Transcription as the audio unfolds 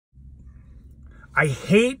I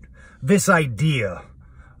hate this idea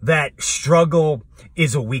that struggle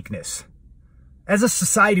is a weakness. As a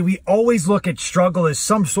society, we always look at struggle as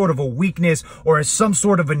some sort of a weakness or as some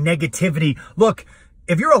sort of a negativity. Look,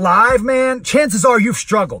 if you're alive, man, chances are you've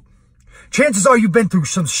struggled. Chances are you've been through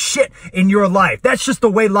some shit in your life. That's just the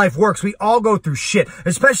way life works. We all go through shit,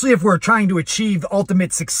 especially if we're trying to achieve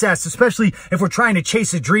ultimate success, especially if we're trying to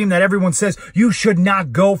chase a dream that everyone says you should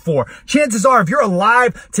not go for. Chances are if you're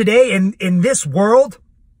alive today in this world,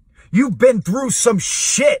 you've been through some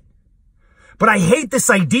shit. But I hate this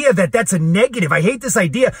idea that that's a negative. I hate this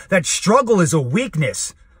idea that struggle is a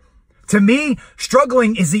weakness. To me,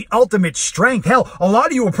 struggling is the ultimate strength. Hell, a lot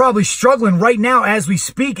of you are probably struggling right now as we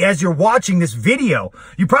speak, as you're watching this video.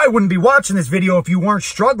 You probably wouldn't be watching this video if you weren't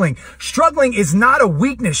struggling. Struggling is not a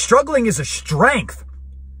weakness. Struggling is a strength.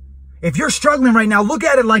 If you're struggling right now, look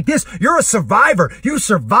at it like this. You're a survivor. You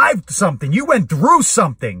survived something. You went through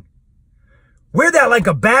something. Wear that like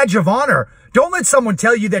a badge of honor. Don't let someone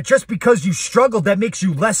tell you that just because you struggled, that makes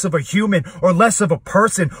you less of a human or less of a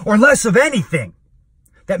person or less of anything.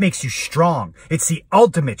 That makes you strong. It's the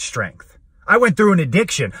ultimate strength. I went through an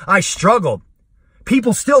addiction. I struggled.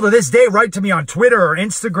 People still to this day write to me on Twitter or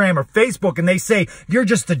Instagram or Facebook and they say, you're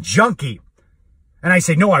just a junkie. And I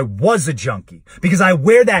say, no, I was a junkie because I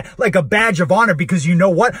wear that like a badge of honor because you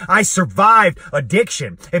know what? I survived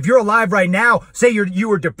addiction. If you're alive right now, say you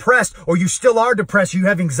were depressed or you still are depressed, you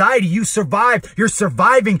have anxiety, you survived. You're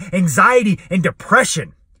surviving anxiety and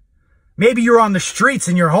depression. Maybe you're on the streets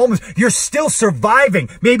and you're homeless. You're still surviving.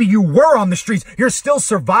 Maybe you were on the streets. You're still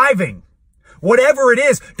surviving. Whatever it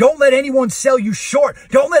is, don't let anyone sell you short.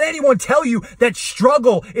 Don't let anyone tell you that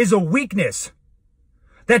struggle is a weakness.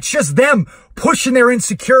 That's just them pushing their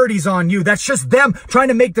insecurities on you. That's just them trying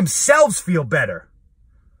to make themselves feel better.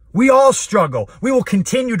 We all struggle. We will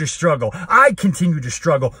continue to struggle. I continue to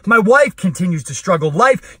struggle. My wife continues to struggle.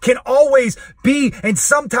 Life can always be and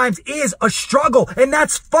sometimes is a struggle, and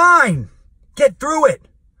that's fine. Get through it.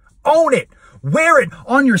 Own it. Wear it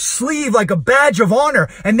on your sleeve like a badge of honor.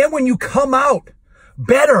 And then when you come out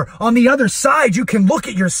better on the other side, you can look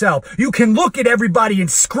at yourself. You can look at everybody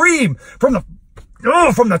and scream from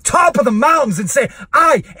the top of the mountains and say,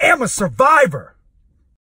 I am a survivor.